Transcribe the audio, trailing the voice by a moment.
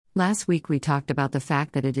Last week we talked about the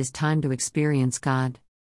fact that it is time to experience God.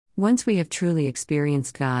 Once we have truly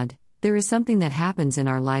experienced God, there is something that happens in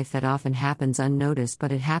our life that often happens unnoticed,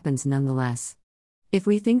 but it happens nonetheless. If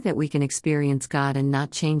we think that we can experience God and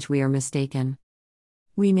not change, we are mistaken.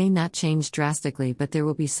 We may not change drastically, but there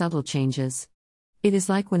will be subtle changes. It is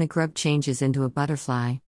like when a grub changes into a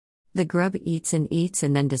butterfly. The grub eats and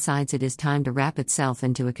then decides it is time to wrap itself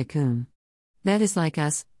into a cocoon. That is like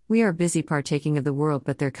us. We are busy partaking of the world,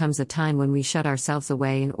 but there comes a time when we shut ourselves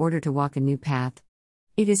away in order to walk a new path.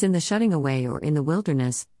 It is in the shutting away or in the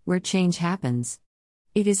wilderness where change happens.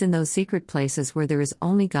 It is in those secret places where there is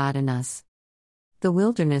only God and us. The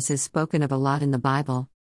wilderness is spoken of a lot in the Bible.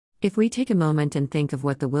 If we take a moment and think of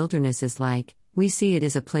what the wilderness is like, we see it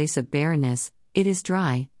is a place of barrenness. It is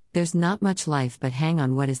dry, there's not much life, but hang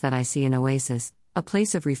on, what is that? I see an oasis, a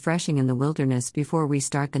place of refreshing in the wilderness before we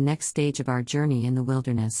start the next stage of our journey in the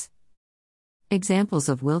wilderness. Examples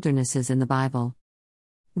of wildernesses in the Bible.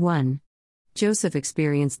 1. Joseph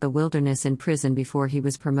experienced the wilderness in prison before he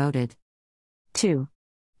was promoted. 2.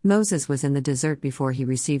 Moses was in the desert before he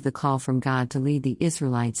received the call from God to lead the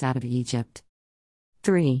Israelites out of Egypt.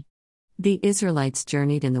 3. The Israelites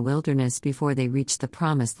journeyed in the wilderness before they reached the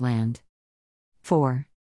promised land. 4.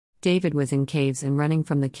 David was in caves and running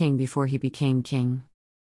from the king before he became king.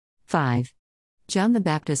 5. John the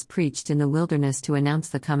Baptist preached in the wilderness to announce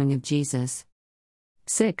the coming of Jesus.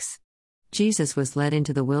 6. Jesus was led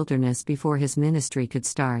into the wilderness before his ministry could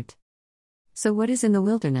start. So what is in the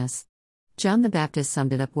wilderness? John the Baptist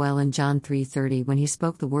summed it up well in John 3:30 when he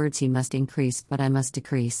spoke the words, "He must increase, but I must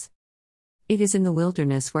decrease." It is in the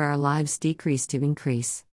wilderness where our lives decrease to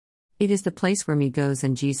increase. It is the place where me goes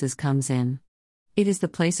and Jesus comes in. It is the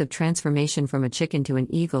place of transformation from a chicken to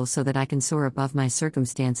an eagle so that I can soar above my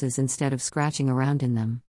circumstances instead of scratching around in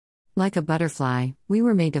them. Like a butterfly, we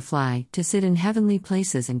were made to fly, to sit in heavenly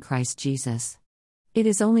places in Christ Jesus. It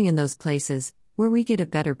is only in those places where we get a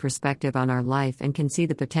better perspective on our life and can see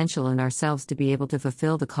the potential in ourselves to be able to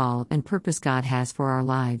fulfill the call and purpose God has for our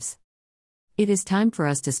lives. It is time for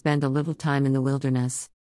us to spend a little time in the wilderness.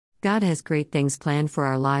 God has great things planned for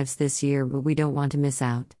our lives this year, but we don't want to miss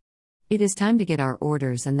out. It is time to get our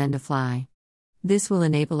orders and then to fly. This will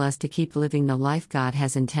enable us to keep living the life God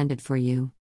has intended for you.